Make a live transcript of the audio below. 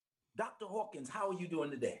Dr. Hawkins, how are you doing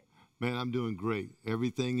today? Man, I'm doing great.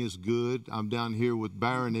 Everything is good. I'm down here with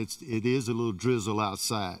Byron. It is a little drizzle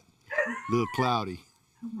outside, a little cloudy,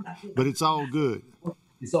 but it's all good.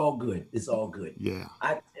 It's all good. It's all good. Yeah.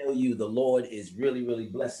 I tell you, the Lord is really, really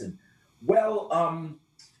blessing. Well,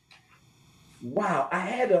 wow. I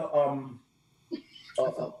had a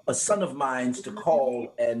son of mine's to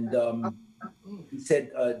call, and he said,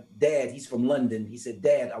 Dad, he's from London. He said,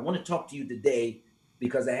 Dad, I want to talk to you today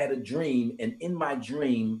because I had a dream, and in my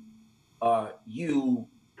dream, you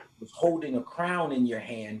was holding a crown in your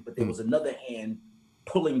hand, but there was another hand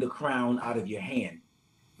pulling the crown out of your hand.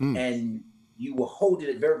 And you were holding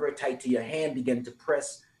it very, very tight till your hand began to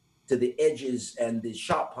press to the edges and the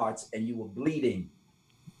sharp parts, and you were bleeding.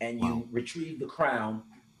 And you retrieved the crown,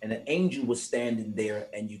 and an angel was standing there,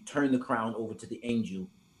 and you turned the crown over to the angel,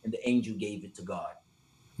 and the angel gave it to God.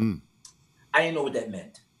 I didn't know what that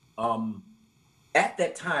meant. At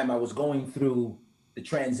that time, I was going through the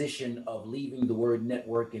transition of leaving the Word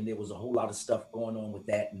Network, and there was a whole lot of stuff going on with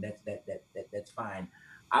that, and that's fine.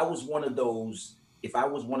 I was one of those. If I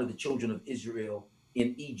was one of the children of Israel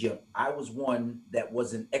in Egypt, I was one that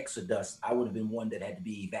was in Exodus. I would have been one that had to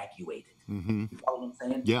be evacuated. You follow what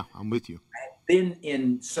I'm saying? Yeah, I'm with you. I've been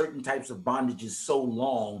in certain types of bondages so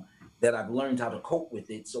long that I've learned how to cope with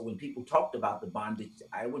it. So when people talked about the bondage,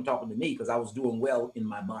 I wasn't talking to me because I was doing well in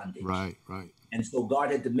my bondage. Right, right. And so God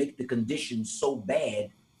had to make the conditions so bad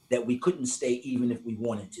that we couldn't stay even if we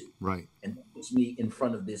wanted to. Right. And that puts me in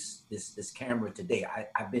front of this camera today.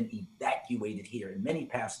 I've been evacuated here, and many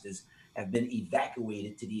pastors have been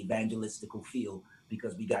evacuated to the evangelistical field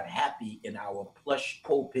because we got happy in our plush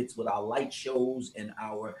pulpits with our light shows and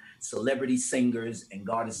our celebrity singers. And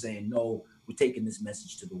God is saying, no, we're taking this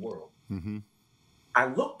message to the world. I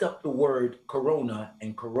looked up the word corona,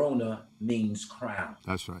 and corona means crown.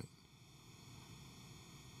 That's right.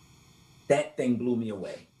 That thing blew me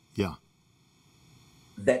away. Yeah.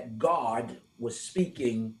 That God was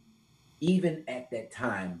speaking even at that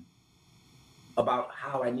time about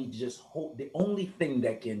how I need to just hold. The only thing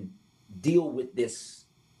that can deal with this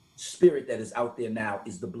spirit that is out there now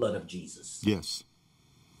is the blood of Jesus. Yes.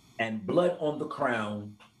 And blood on the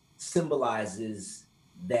crown symbolizes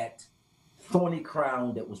that thorny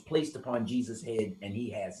crown that was placed upon Jesus' head, and he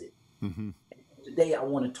has it. Today, I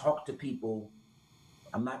want to talk to people.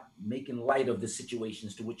 I'm not making light of the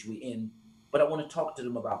situations to which we're in, but I want to talk to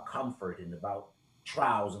them about comfort and about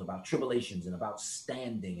trials and about tribulations and about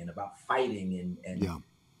standing and about fighting and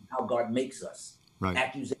how God makes us. Right.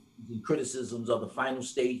 Accusations and criticisms are the final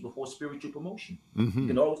stage before spiritual promotion. You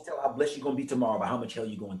can always tell how blessed you're going to be tomorrow by how much hell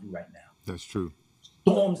you're going through right now. That's true.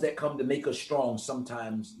 Storms that come to make us strong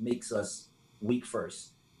sometimes makes us weak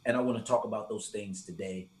first. And I want to talk about those things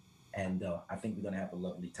today. And I think we're going to have a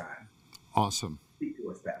lovely time. Awesome. Speak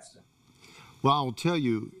to us, Pastor. Well, I'll tell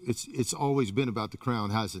you, it's always been about the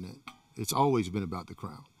crown, hasn't it? It's always been about the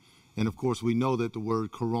crown. And of course, we know that the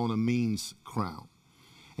word corona means crown.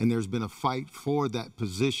 And there's been a fight for that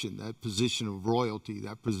position of royalty,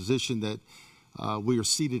 that position that we are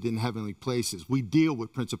seated in heavenly places. We deal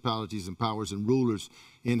with principalities and powers and rulers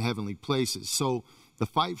in heavenly places. So the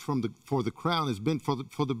fight for the crown has been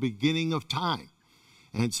for the beginning of time.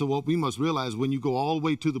 And so what we must realize, when you go all the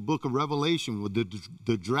way to the book of Revelation,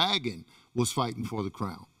 the dragon was fighting for the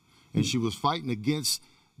crown. And she was fighting against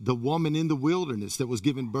the woman in the wilderness that was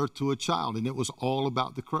giving birth to a child. And it was all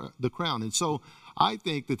about the crown. And so I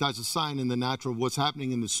think that that's a sign in the natural of what's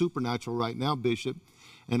happening in the supernatural right now, Bishop.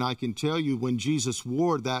 And I can tell you, when Jesus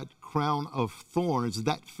wore that crown of thorns,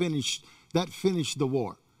 that finished the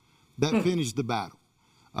war. That finished the battle.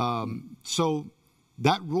 So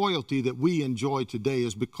that royalty that we enjoy today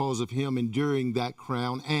is because of him enduring that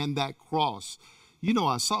crown and that cross. You know,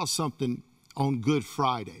 I saw something on Good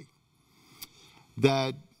Friday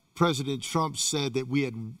that President Trump said that we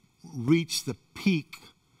had reached the peak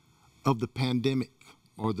of the pandemic,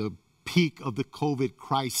 or the peak of the COVID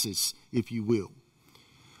crisis, if you will.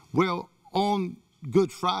 Well, on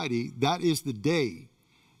Good Friday, that is the day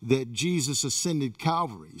that Jesus ascended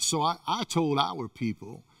Calvary. So I told our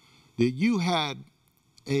people that you had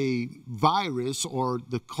a virus, or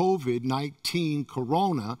the COVID-19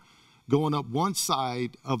 corona, going up one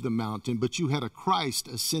side of the mountain, but you had a Christ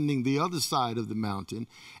ascending the other side of the mountain,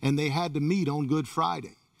 and they had to meet on Good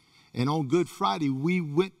Friday. And on Good Friday, we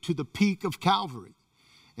went to the peak of Calvary.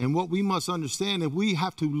 And what we must understand is we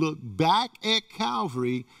have to look back at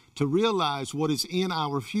Calvary to realize what is in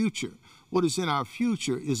our future. What is in our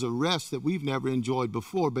future is a rest that we've never enjoyed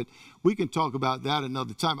before, but we can talk about that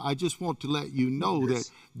another time. I just want to let you know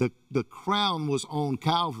that the crown was on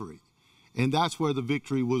Calvary. And that's where the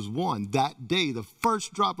victory was won. That day, the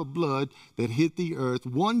first drop of blood that hit the earth,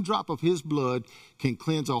 one drop of his blood can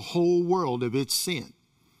cleanse a whole world of its sin.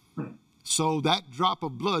 So that drop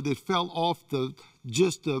of blood that fell off the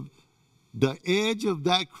edge of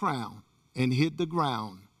that crown and hit the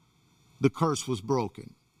ground, the curse was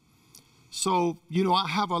broken. So, you know, I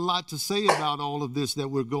have a lot to say about all of this that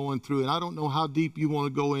we're going through, and I don't know how deep you want to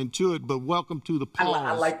go into it, but welcome to the pause.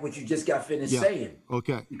 I like what you just got finished saying.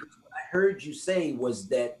 Okay. Because what I heard you say was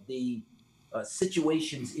that the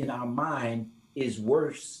situations in our mind is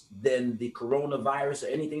worse than the coronavirus or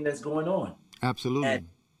anything that's going on. Absolutely.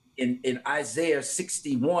 And in Isaiah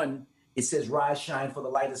 61, it says, "Rise, shine, for the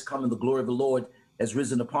light has come, and the glory of the Lord has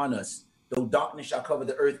risen upon us. Though darkness shall cover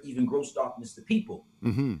the earth, even gross darkness the people."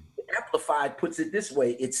 Mm-hmm. Amplified puts it this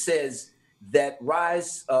way. It says that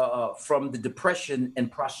rise from the depression and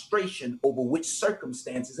prostration over which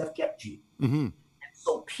circumstances have kept you. Mm-hmm. And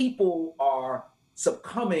so people are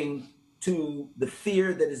succumbing to the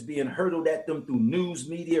fear that is being hurled at them through news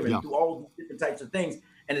media and through all these different types of things.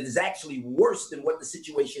 And it is actually worse than what the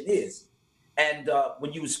situation is. And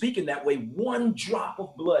when you were speaking that way, one drop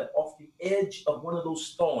of blood off the edge of one of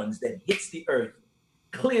those thorns that hits the earth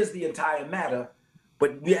clears the entire matter.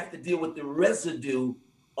 But we have to deal with the residue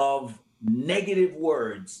of negative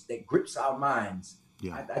words that grips our minds.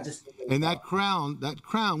 Yeah. I just and that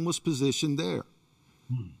crown was positioned there.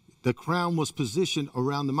 The crown was positioned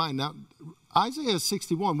around the mind. Now, Isaiah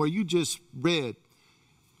 61, where you just read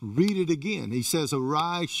it again. He says,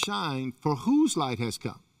 "Arise, shine, for whose light has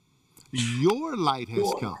come? Your light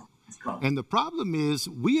has come." And the problem is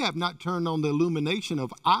we have not turned on the illumination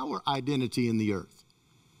of our identity in the earth.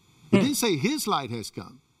 He didn't say his light has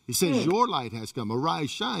come. He says your light has come. Arise,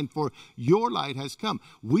 shine, for your light has come.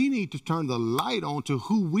 We need to turn the light on to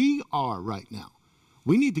who we are right now.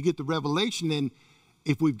 We need to get the revelation. And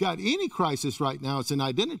if we've got any crisis right now, it's an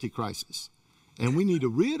identity crisis. And we need to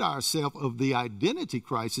rid ourselves of the identity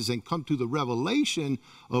crisis and come to the revelation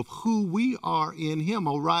of who we are in him.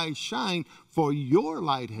 Arise, shine, for your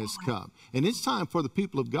light has come. And it's time for the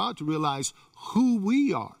people of God to realize who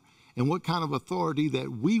we are and what kind of authority that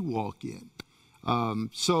we walk in.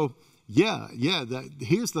 Here's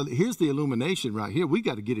the illumination right here. We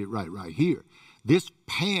got to get it right here. This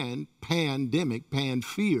pandemic,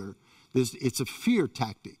 fear, it's a fear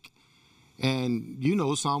tactic. And you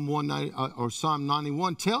know, Psalm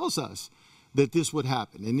 91 tells us that this would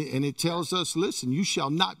happen. And it tells us, listen, you shall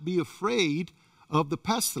not be afraid of the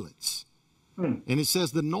pestilence. And it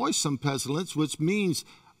says the noisome pestilence, which means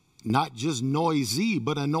not just noisy,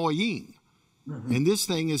 but annoying. Mm-hmm. And this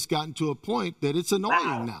thing has gotten to a point that it's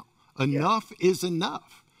annoying now. Enough is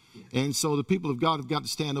enough. Yeah. And so the people of God have got to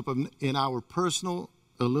stand up in our personal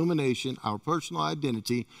illumination, our personal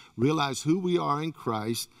identity, realize who we are in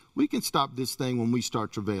Christ. We can stop this thing when we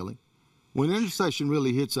start travailing. When intercession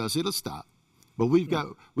really hits us, it'll stop. But we've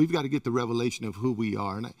got to get the revelation of who we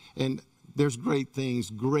are. And there's great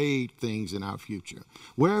things in our future.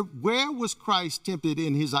 Where was Christ tempted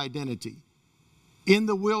in his identity? In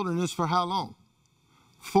the wilderness for how long?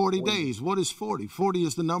 40 days. What is 40? 40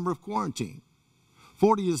 is the number of quarantine.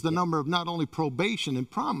 40 is the number of not only probation and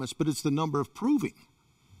promise, but it's the number of proving.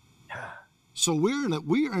 So we're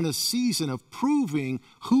in a season of proving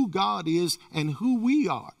who God is and who we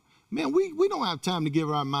are. Man, we don't have time to give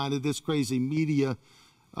our mind to this crazy media,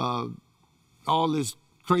 all this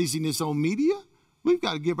craziness on media. We've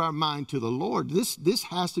got to give our mind to the Lord. This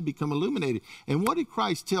has to become illuminated. And what did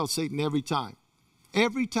Christ tell Satan every time?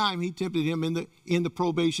 Every time he tempted him in the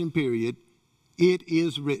probation period, it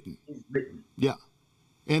is written. It's written. Yeah.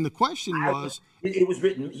 And the question was... It was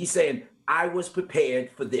written. He's saying, I was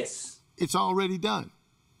prepared for this. It's already done.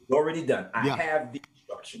 It's already done. I have the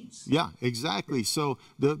instructions. Yeah, exactly. So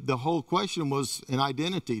the whole question was an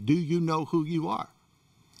identity. Do you know who you are?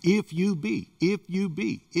 If you be.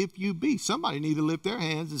 Somebody need to lift their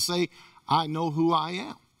hands and say, I know who I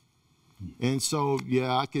am. And so,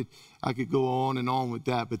 I could go on and on with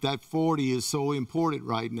that. But that 40 is so important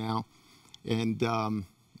right now. And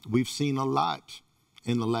we've seen a lot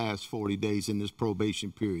in the last 40 days in this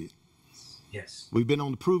probation period. Yes. We've been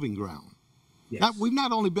on the proving ground. Yes. Now, we've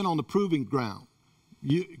not only been on the proving ground.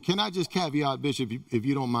 Can I just caveat, Bishop, if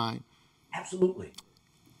you don't mind? Absolutely.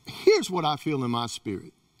 Here's what I feel in my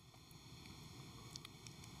spirit.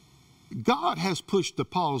 God has pushed the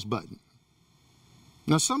pause button.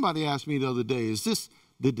 Now, somebody asked me the other day,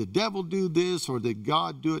 did the devil do this or did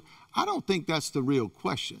God do it? I don't think that's the real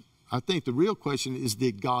question. I think the real question is,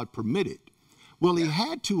 did God permit it? Well, he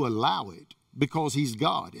had to allow it because he's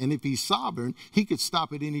God. And if he's sovereign, he could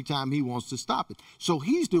stop it anytime he wants to stop it. So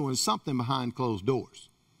he's doing something behind closed doors.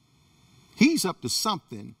 He's up to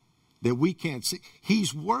something that we can't see.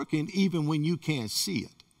 He's working even when you can't see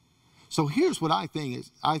it. So here's what I think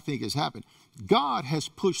has happened. God has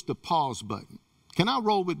pushed the pause button. Can I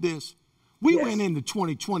roll with this? We went into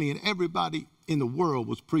 2020 and everybody in the world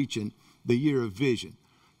was preaching the year of vision.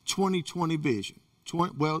 2020 vision.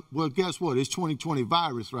 Well, guess what? It's 2020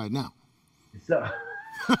 virus right now. So.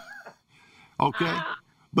 Okay?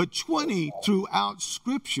 But 20 throughout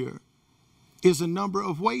Scripture is a number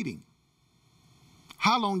of waiting.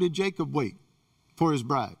 How long did Jacob wait for his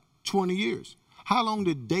bride? 20 years. How long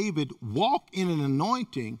did David walk in an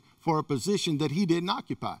anointing for a position that he didn't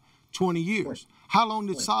occupy? 20 years. How long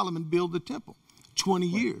did Solomon build the temple? 20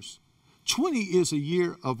 years. 20 is a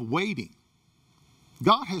year of waiting.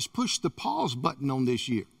 God has pushed the pause button on this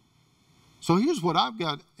year. So here's what I've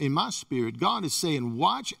got in my spirit. God is saying,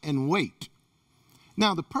 watch and wait.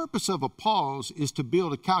 Now, the purpose of a pause is to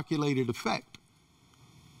build a calculated effect.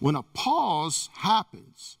 When a pause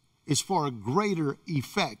happens, it's for a greater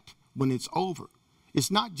effect when it's over. It's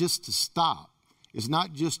not just to stop. It's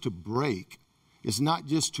not just to break. It's not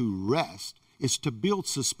just to rest. It's to build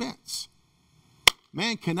suspense.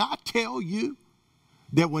 Man, can I tell you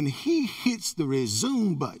that when he hits the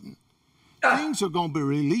resume button, things are going to be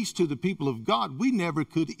released to the people of God we never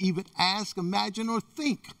could even ask, imagine, or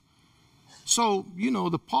think. So,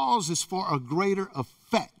 the pause is for a greater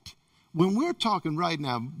effect. When we're talking right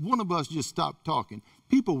now, one of us just stopped talking,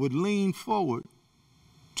 people would lean forward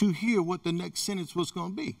to hear what the next sentence was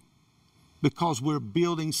going to be because we're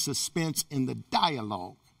building suspense in the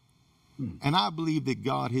dialogue. And I believe that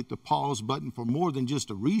God hit the pause button for more than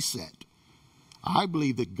just a reset. I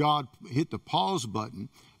believe that God hit the pause button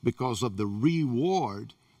because of the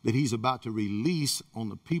reward that he's about to release on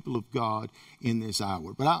the people of God in this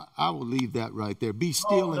hour. But I will leave that right there. Be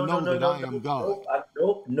still and know that I am God.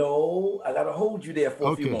 No, I got to hold you there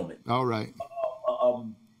for a few moments. All right.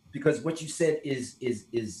 Because what you said is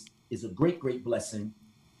a great blessing,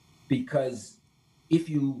 because if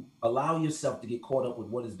you allow yourself to get caught up with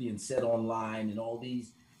what is being said online and all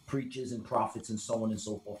these preachers and prophets and so on and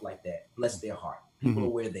so forth like that, bless their heart. People are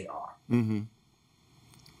where they are.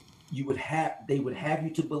 They would have you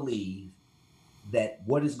to believe that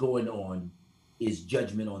what is going on is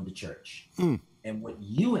judgment on the church. And what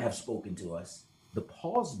you have spoken to us, the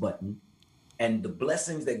pause button and the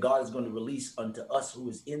blessings that God is going to release unto us who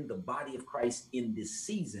is in the body of Christ in this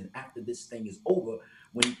season after this thing is over,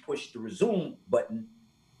 when you push the resume button,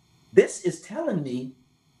 this is telling me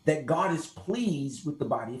that God is pleased with the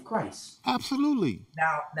body of Christ. Absolutely.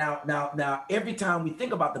 Now, every time we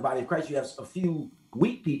think about the body of Christ, you have a few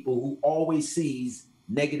weak people who always sees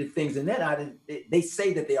negative things, and they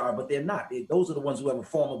say that they are, but they're not. Those are the ones who have a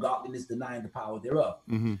form of godliness, denying the power thereof.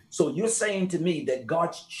 So you're saying to me that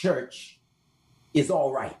God's church is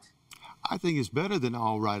all right? I think it's better than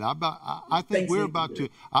all right. I think we're about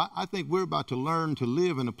to learn to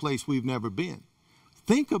live in a place we've never been.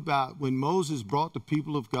 Think about when Moses brought the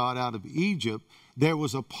people of God out of Egypt, there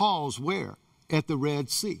was a pause where? At the Red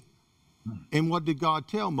Sea. And what did God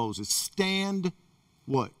tell Moses? Stand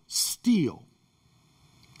what? Still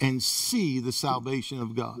and see the salvation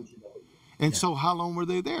of God. And so how long were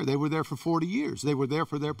they there? They were there for 40 years. They were there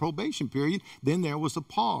for their probation period. Then there was a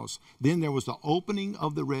pause. Then there was the opening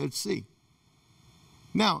of the Red Sea.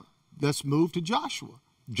 Now, let's move to Joshua.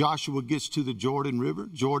 Joshua gets to the Jordan River.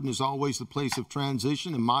 Jordan is always the place of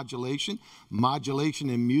transition and modulation. Modulation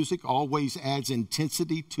in music always adds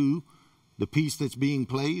intensity to the piece that's being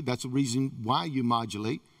played. That's the reason why you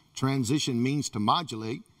modulate. Transition means to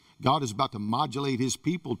modulate. God is about to modulate his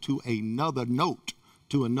people to another note,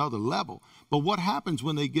 to another level. But what happens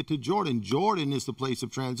when they get to Jordan? Jordan is the place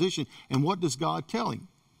of transition. And what does God tell him?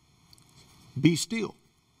 Be still.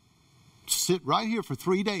 Sit right here for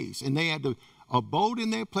 3 days. And they had to abode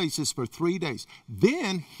in their places for 3 days.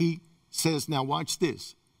 Then he says, now watch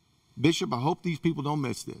this. Bishop, I hope these people don't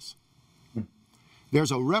miss this.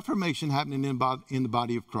 There's a reformation happening in the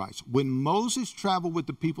body of Christ. When Moses traveled with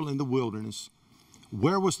the people in the wilderness,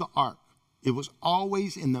 where was the ark? It was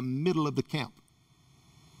always in the middle of the camp.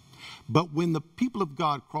 But when the people of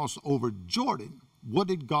God crossed over Jordan, what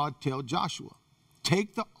did God tell Joshua?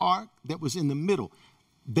 Take the ark that was in the middle.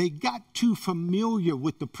 They got too familiar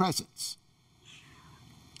with the presence.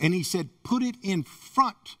 And he said, put it in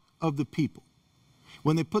front of the people.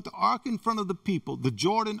 When they put the ark in front of the people, the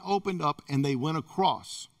Jordan opened up and they went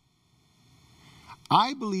across.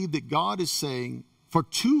 I believe that God is saying, for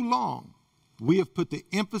too long, we have put the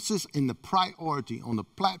emphasis and the priority on the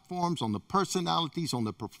platforms, on the personalities, on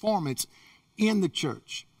the performance in the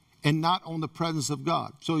church, and not on the presence of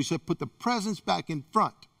God. So he said, put the presence back in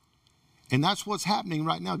front. And that's what's happening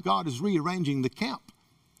right now. God is rearranging the camp.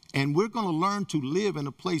 And we're going to learn to live in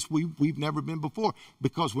a place we've never been before,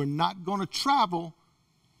 because we're not going to travel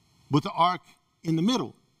with the ark in the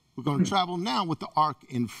middle. We're going to travel now with the ark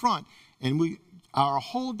in front. And our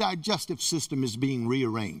whole digestive system is being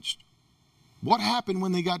rearranged. What happened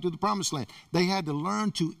when they got to the promised land? They had to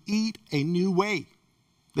learn to eat a new way.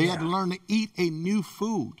 They had to learn to eat a new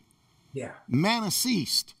food. Yeah. Manna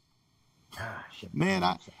ceased. Gosh, Man,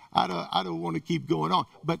 I don't want to keep going on.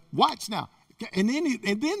 But watch now. And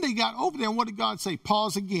then they got over there, and what did God say?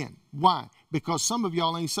 Pause again. Why? Because some of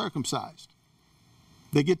y'all ain't circumcised.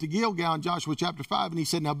 They get to Gilgal in Joshua chapter 5, and he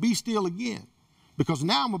said, now be still again, because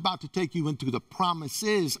now I'm about to take you into the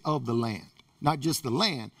promises of the land. Not just the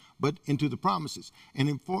land, but into the promises.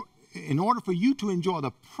 And in order for you to enjoy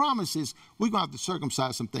the promises, we're going to have to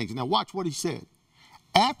circumcise some things. Now watch what he said.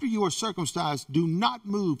 After you are circumcised, do not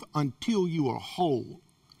move until you are whole.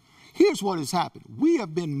 Here's what has happened. We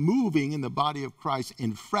have been moving in the body of Christ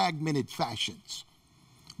in fragmented fashions.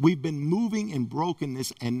 We've been moving in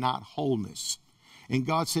brokenness and not wholeness. And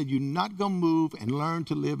God said, you're not going to move and learn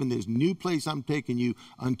to live in this new place I'm taking you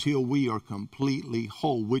until we are completely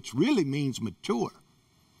whole, which really means mature.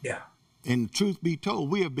 Yeah. And truth be told,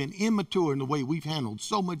 we have been immature in the way we've handled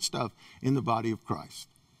so much stuff in the body of Christ.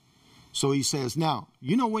 So he says, now,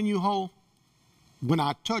 you know when you're whole? When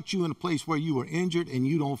I touch you in a place where you were injured and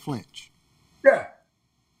you don't flinch. Yeah.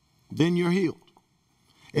 Then you're healed.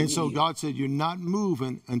 And so God said, you're not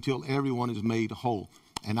moving until everyone is made whole.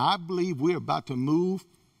 And I believe we're about to move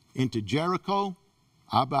into Jericho.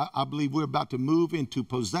 I believe we're about to move into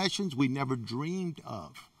possessions we never dreamed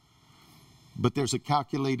of. But there's a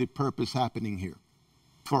calculated purpose happening here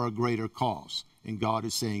for a greater cause. And God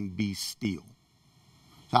is saying, be still.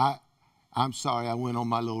 So I'm sorry I went on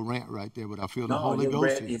my little rant right there, but I feel the Holy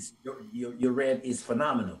Ghost. Your rant is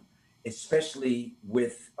phenomenal, especially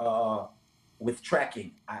with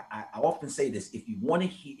tracking. I often say this: if you want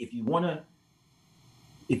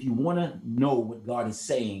to know what God is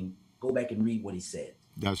saying, go back and read what he said.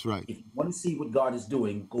 That's right. If you want to see what God is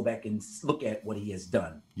doing, go back and look at what he has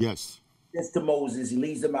done. Yes. He says to Moses, he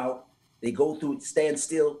leads them out. They go through it, stand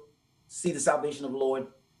still, see the salvation of the Lord,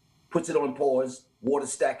 puts it on pause, water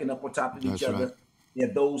stacking up on top of each other. Right. There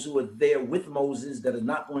are those who are there with Moses that are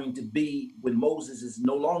not going to be when Moses is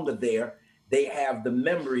no longer there. They have the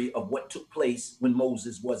memory of what took place when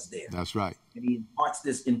Moses was there. That's right. And he imparts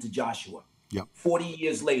this into Joshua. Yep. 40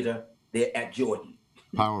 years later, they're at Jordan.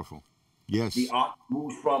 Powerful. Yes. The ark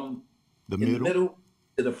moved from the middle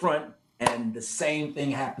to the front, and the same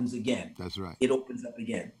thing happens again. That's right. It opens up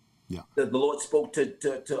again. Yeah. The Lord spoke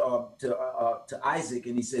to Isaac,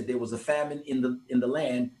 and he said there was a famine in the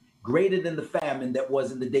land greater than the famine that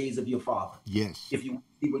was in the days of your father. Yes. If you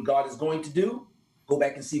see what God is going to do, go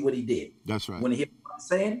back and see what he did. That's right. Want to hear what I'm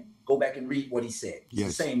saying? Go back and read what he said. It's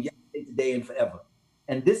the same yesterday, today, and forever.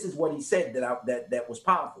 And this is what he said that was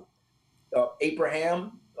powerful.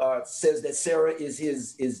 Abraham says that Sarah is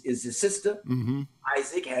his sister. Mm-hmm.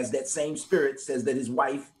 Isaac has that same spirit, says that his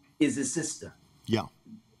wife is his sister. Yeah.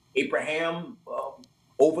 Abraham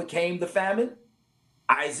overcame the famine.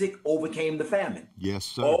 Isaac overcame the famine. Yes,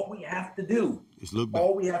 sir. All we have to do is look back.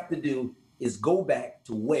 All we have to do is go back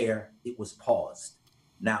to where it was paused.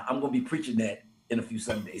 Now, I'm going to be preaching that in a few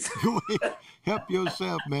Sundays. Help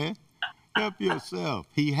yourself, man. Help yourself.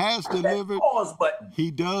 He has delivered. Pause button.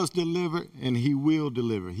 He does deliver, and he will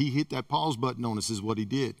deliver. He hit that pause button on us is what he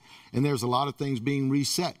did. And there's a lot of things being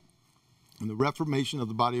reset. And the reformation of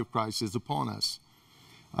the body of Christ is upon us.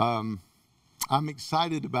 I'm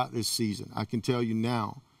excited about this season. I can tell you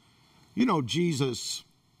now. You know, Jesus,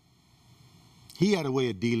 he had a way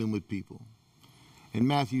of dealing with people. In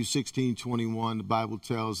Matthew 16:21, the Bible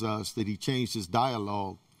tells us that he changed his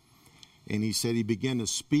dialogue. And he said he began to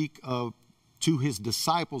speak to his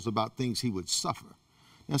disciples about things he would suffer.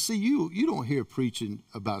 Now, see, you don't hear preaching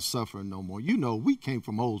about suffering no more. You know, we came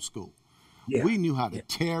from old school. Yeah. We knew how to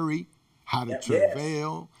tarry, how to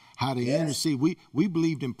travail, how to intercede. We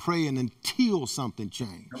believed in praying until something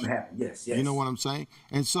changed. Yes. You know what I'm saying?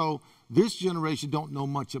 And so this generation don't know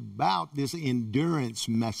much about this endurance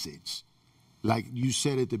message. Like you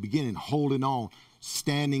said at the beginning, holding on,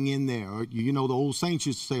 standing in there. Or, you know, the old saints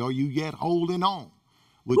used to say, are you yet holding on?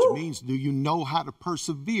 Which means, do you know how to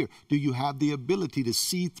persevere? Do you have the ability to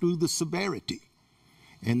see through the severity?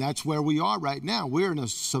 And that's where we are right now. We're in a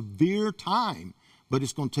severe time, but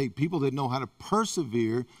it's going to take people that know how to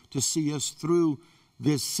persevere to see us through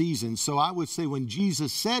this season. So I would say when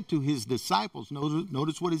Jesus said to his disciples,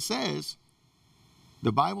 notice what it says.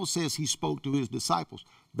 The Bible says he spoke to his disciples.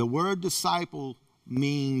 The word disciple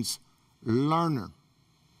means learner.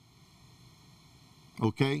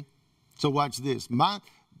 Okay? So watch this.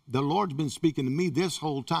 The Lord's been speaking to me this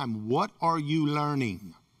whole time. What are you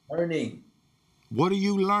learning? Learning. What are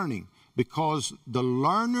you learning? Because the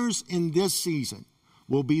learners in this season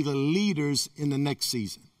will be the leaders in the next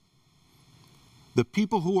season. The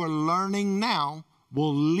people who are learning now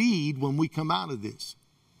will lead when we come out of this.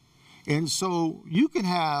 And so you can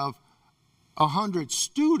have 100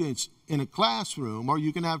 students in a classroom, or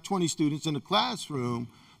you can have 20 students in a classroom,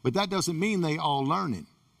 but that doesn't mean they all learning.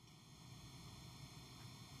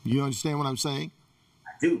 You understand what I'm saying?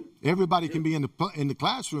 I do. Everybody can be in the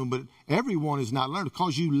classroom, but everyone is not learning.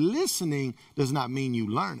 Because you listening does not mean you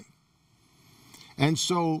learning. And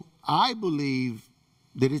so I believe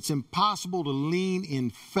that it's impossible to lean in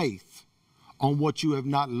faith on what you have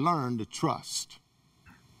not learned to trust.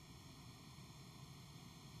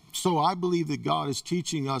 So I believe that God is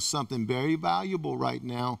teaching us something very valuable right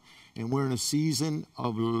now, and we're in a season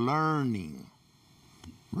of learning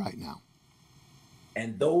right now.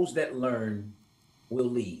 And those that learn will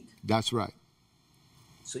lead. That's right.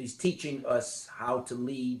 So he's teaching us how to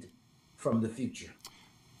lead from the future.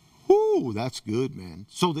 Ooh, that's good, man.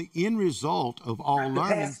 So the end result of all Not the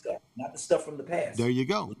learning, past stuff, not the stuff from the past. there you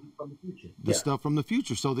go. From the future. The stuff from the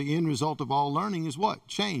future. So the end result of all learning is what?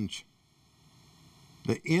 Change.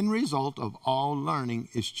 The end result of all learning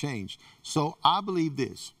is change. So I believe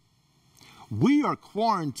this. We are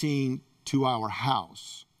quarantined to our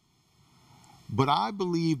house, but I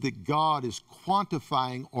believe that God is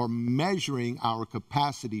quantifying or measuring our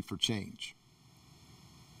capacity for change.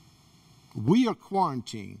 We are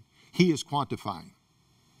quarantined. He is quantifying.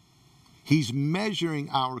 He's measuring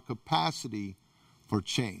our capacity for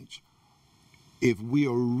change. If we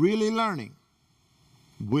are really learning,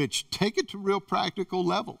 which take it to real practical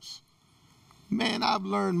levels. Man, I've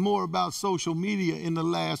learned more about social media in the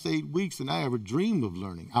last 8 weeks than I ever dreamed of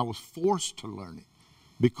learning. I was forced to learn it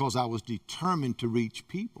because I was determined to reach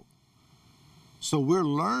people. So we're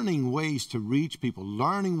learning ways to reach people,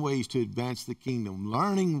 learning ways to advance the kingdom,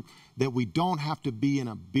 learning that we don't have to be in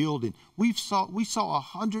a building. We saw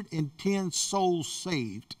 110 souls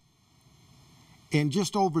saved in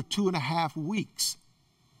just over 2.5 weeks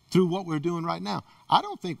through what we're doing right now. I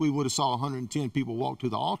don't think we would have saw 110 people walk to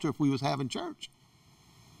the altar if we was having church.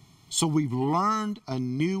 So we've learned a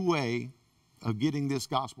new way of getting this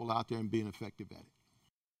gospel out there and being effective at it.